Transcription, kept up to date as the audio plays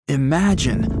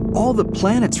Imagine, all the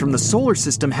planets from the solar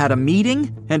system had a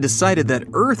meeting and decided that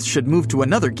Earth should move to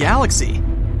another galaxy.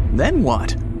 Then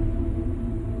what?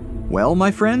 Well,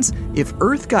 my friends, if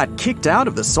Earth got kicked out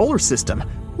of the solar system,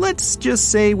 let's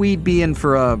just say we'd be in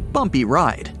for a bumpy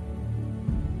ride.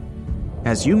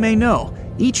 As you may know,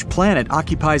 each planet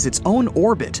occupies its own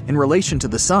orbit in relation to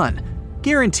the Sun,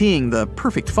 guaranteeing the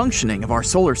perfect functioning of our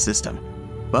solar system.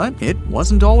 But it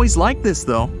wasn't always like this,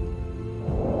 though.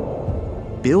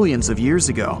 Billions of years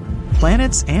ago,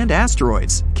 planets and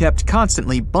asteroids kept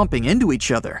constantly bumping into each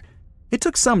other. It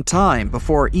took some time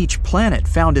before each planet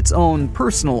found its own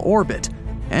personal orbit,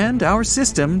 and our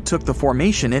system took the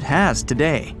formation it has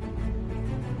today.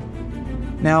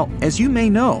 Now, as you may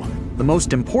know, the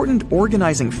most important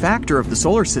organizing factor of the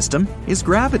solar system is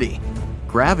gravity.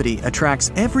 Gravity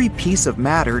attracts every piece of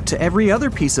matter to every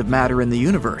other piece of matter in the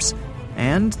universe,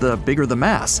 and the bigger the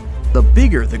mass, the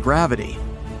bigger the gravity.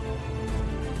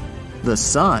 The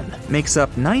Sun makes up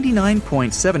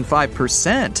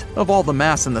 99.75% of all the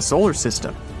mass in the solar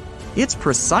system. It's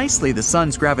precisely the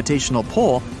Sun's gravitational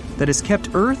pull that has kept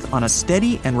Earth on a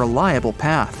steady and reliable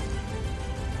path.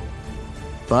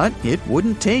 But it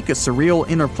wouldn't take a surreal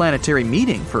interplanetary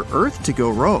meeting for Earth to go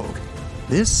rogue.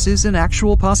 This is an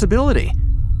actual possibility,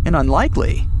 an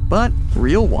unlikely but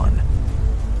real one.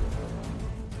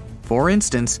 For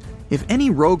instance, if any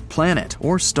rogue planet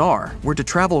or star were to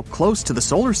travel close to the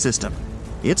solar system,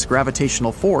 its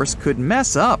gravitational force could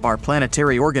mess up our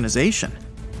planetary organization.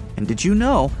 And did you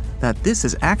know that this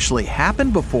has actually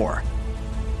happened before?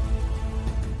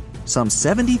 Some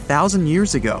 70,000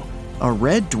 years ago, a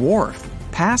red dwarf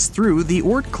passed through the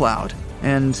Oort cloud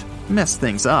and messed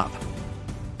things up.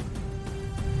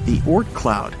 The Oort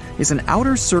cloud is an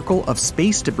outer circle of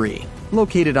space debris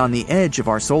located on the edge of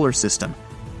our solar system.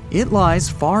 It lies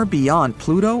far beyond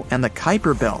Pluto and the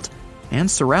Kuiper Belt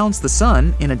and surrounds the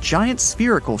Sun in a giant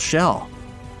spherical shell.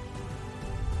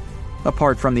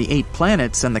 Apart from the 8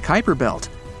 planets and the Kuiper Belt,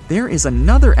 there is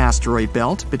another asteroid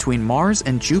belt between Mars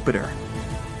and Jupiter.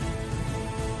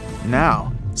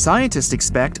 Now, scientists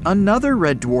expect another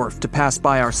red dwarf to pass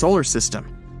by our solar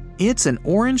system. It's an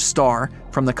orange star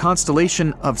from the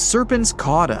constellation of Serpens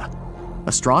Cauda.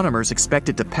 Astronomers expect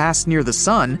it to pass near the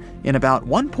Sun in about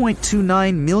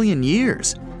 1.29 million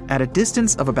years, at a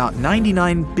distance of about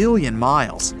 99 billion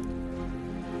miles.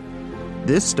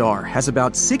 This star has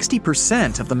about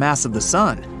 60% of the mass of the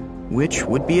Sun, which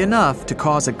would be enough to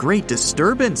cause a great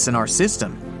disturbance in our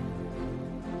system.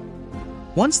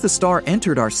 Once the star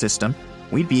entered our system,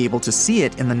 we'd be able to see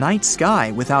it in the night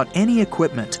sky without any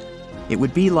equipment. It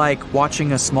would be like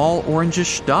watching a small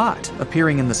orangish dot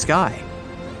appearing in the sky.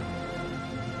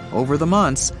 Over the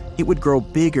months, it would grow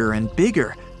bigger and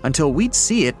bigger until we'd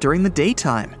see it during the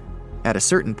daytime. At a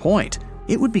certain point,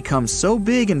 it would become so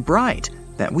big and bright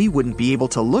that we wouldn't be able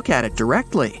to look at it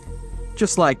directly.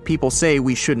 Just like people say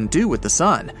we shouldn't do with the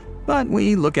Sun, but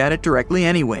we look at it directly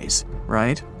anyways,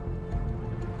 right?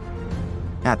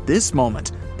 At this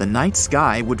moment, the night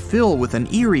sky would fill with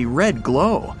an eerie red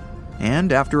glow,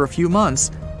 and after a few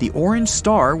months, the orange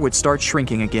star would start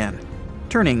shrinking again,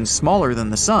 turning smaller than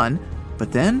the Sun.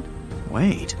 But then,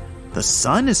 wait, the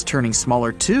Sun is turning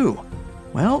smaller too.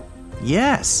 Well,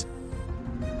 yes.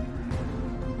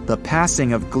 The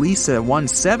passing of Gliese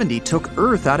 170 took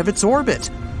Earth out of its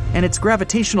orbit, and its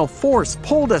gravitational force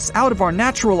pulled us out of our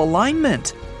natural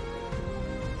alignment.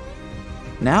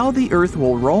 Now the Earth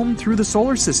will roam through the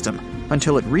solar system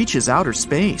until it reaches outer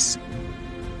space.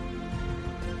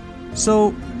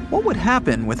 So, what would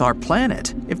happen with our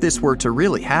planet if this were to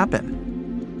really happen?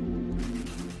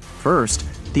 First,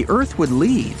 the Earth would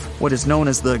leave what is known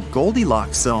as the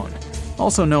Goldilocks zone,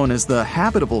 also known as the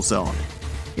habitable zone.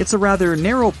 It's a rather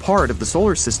narrow part of the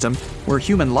solar system where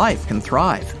human life can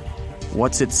thrive.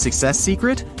 What's its success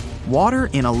secret?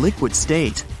 Water in a liquid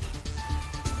state.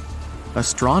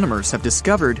 Astronomers have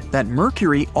discovered that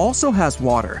Mercury also has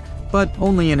water, but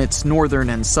only in its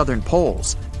northern and southern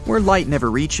poles, where light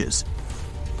never reaches.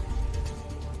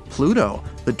 Pluto,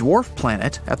 the dwarf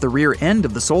planet at the rear end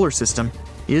of the solar system,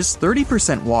 is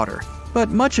 30% water, but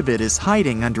much of it is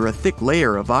hiding under a thick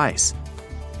layer of ice.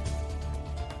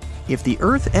 If the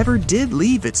Earth ever did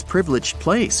leave its privileged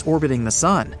place orbiting the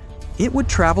Sun, it would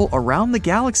travel around the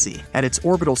galaxy at its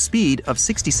orbital speed of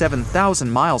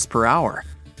 67,000 miles per hour.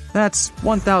 That's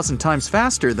 1,000 times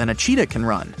faster than a cheetah can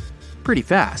run. Pretty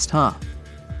fast, huh?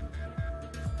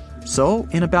 So,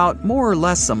 in about more or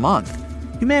less a month,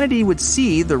 humanity would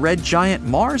see the red giant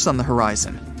Mars on the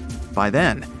horizon. By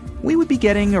then, we would be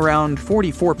getting around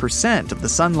 44% of the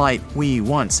sunlight we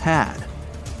once had.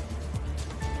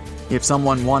 If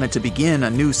someone wanted to begin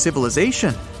a new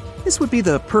civilization, this would be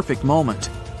the perfect moment.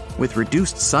 With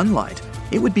reduced sunlight,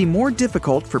 it would be more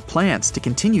difficult for plants to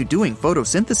continue doing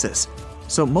photosynthesis,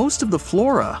 so most of the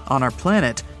flora on our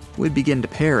planet would begin to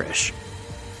perish.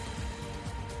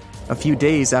 A few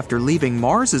days after leaving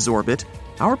Mars's orbit,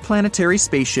 our planetary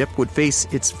spaceship would face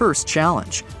its first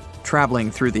challenge,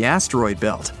 traveling through the asteroid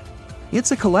belt.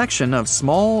 It's a collection of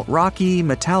small, rocky,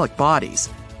 metallic bodies.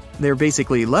 They're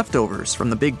basically leftovers from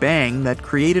the Big Bang that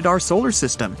created our solar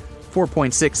system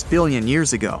 4.6 billion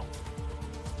years ago.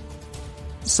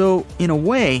 So, in a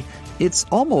way, it's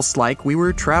almost like we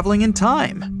were traveling in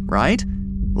time, right?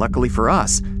 Luckily for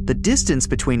us, the distance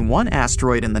between one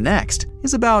asteroid and the next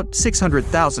is about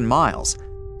 600,000 miles.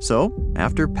 So,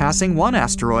 after passing one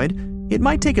asteroid, it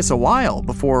might take us a while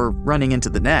before running into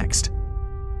the next.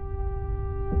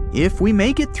 If we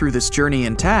make it through this journey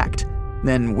intact,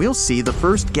 then we'll see the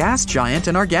first gas giant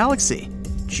in our galaxy,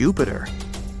 Jupiter.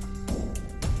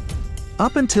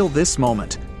 Up until this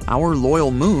moment, our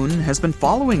loyal moon has been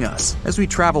following us as we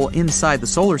travel inside the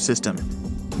solar system.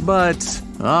 But,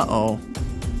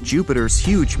 Jupiter's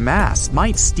huge mass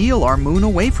might steal our moon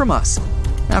away from us.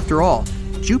 After all,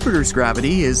 Jupiter's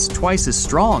gravity is twice as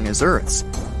strong as Earth's.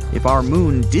 If our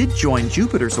moon did join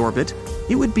Jupiter's orbit,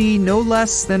 it would be no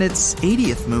less than its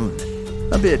 80th moon.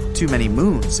 A bit too many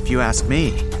moons, if you ask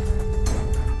me.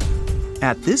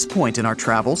 At this point in our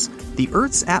travels, the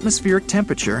Earth's atmospheric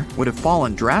temperature would have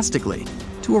fallen drastically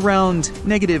to around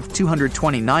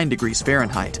 -229 degrees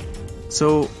Fahrenheit.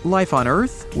 So life on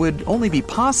Earth would only be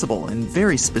possible in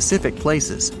very specific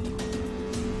places.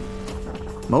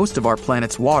 Most of our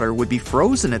planet's water would be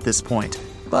frozen at this point,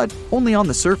 but only on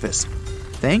the surface.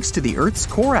 Thanks to the Earth's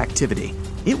core activity,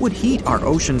 it would heat our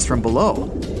oceans from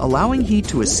below, allowing heat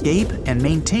to escape and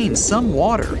maintain some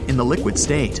water in the liquid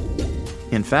state.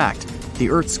 In fact, the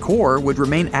Earth's core would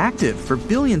remain active for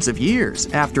billions of years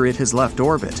after it has left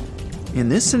orbit. In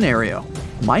this scenario,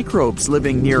 microbes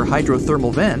living near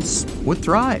hydrothermal vents would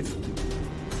thrive.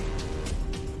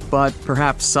 But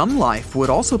perhaps some life would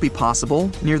also be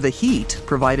possible near the heat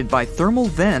provided by thermal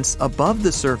vents above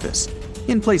the surface,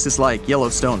 in places like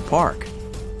Yellowstone Park.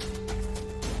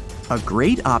 A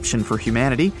great option for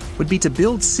humanity would be to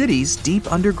build cities deep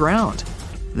underground.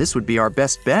 This would be our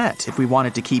best bet if we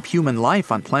wanted to keep human life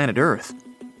on planet Earth.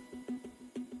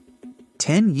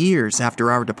 10 years after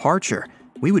our departure,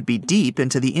 we would be deep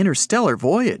into the interstellar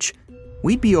voyage.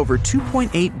 We'd be over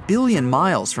 2.8 billion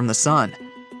miles from the Sun.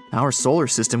 Our solar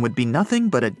system would be nothing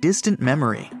but a distant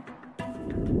memory.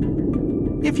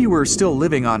 If you were still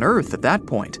living on Earth at that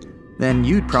point, then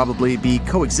you'd probably be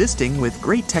coexisting with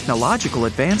great technological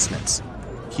advancements.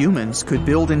 Humans could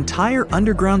build entire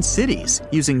underground cities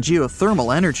using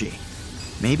geothermal energy.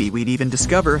 Maybe we'd even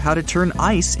discover how to turn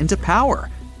ice into power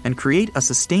and create a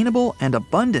sustainable and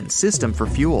abundant system for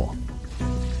fuel.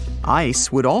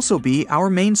 Ice would also be our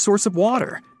main source of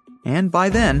water, and by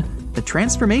then, the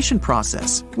transformation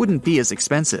process wouldn't be as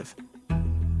expensive.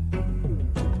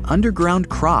 Underground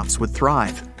crops would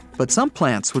thrive, but some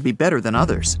plants would be better than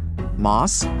others.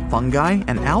 Moss, fungi,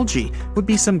 and algae would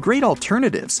be some great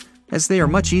alternatives, as they are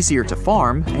much easier to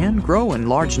farm and grow in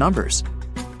large numbers.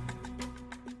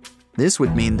 This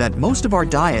would mean that most of our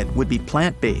diet would be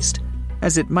plant-based,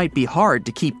 as it might be hard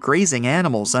to keep grazing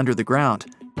animals under the ground.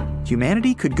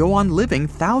 Humanity could go on living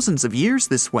thousands of years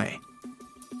this way.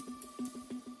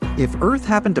 If Earth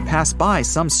happened to pass by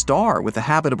some star with a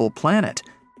habitable planet,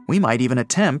 we might even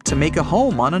attempt to make a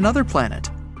home on another planet.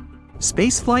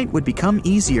 Spaceflight would become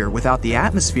easier without the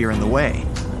atmosphere in the way.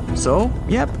 So,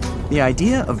 the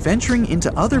idea of venturing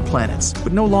into other planets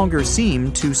would no longer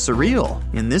seem too surreal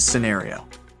in this scenario.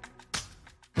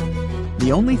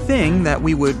 The only thing that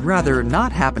we would rather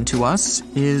not happen to us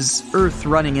is Earth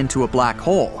running into a black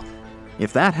hole.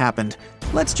 If that happened,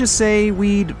 let's just say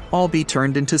we'd all be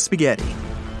turned into spaghetti.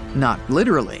 Not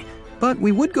literally, but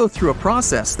we would go through a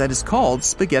process that is called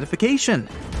spaghettification.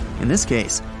 In this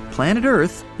case, planet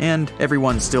Earth, and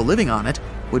everyone still living on it,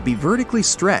 would be vertically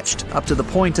stretched up to the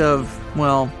point of,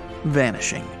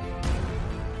 vanishing.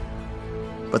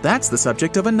 But that's the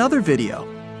subject of another video.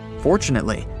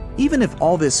 Fortunately, even if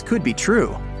all this could be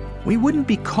true, we wouldn't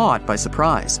be caught by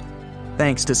surprise.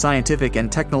 Thanks to scientific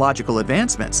and technological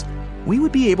advancements, we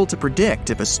would be able to predict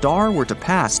if a star were to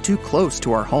pass too close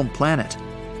to our home planet.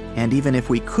 And even if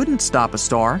we couldn't stop a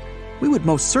star, we would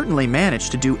most certainly manage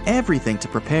to do everything to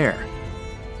prepare.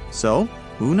 So,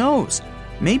 who knows?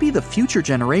 Maybe the future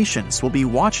generations will be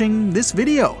watching this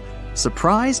video,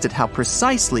 surprised at how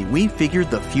precisely we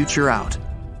figured the future out.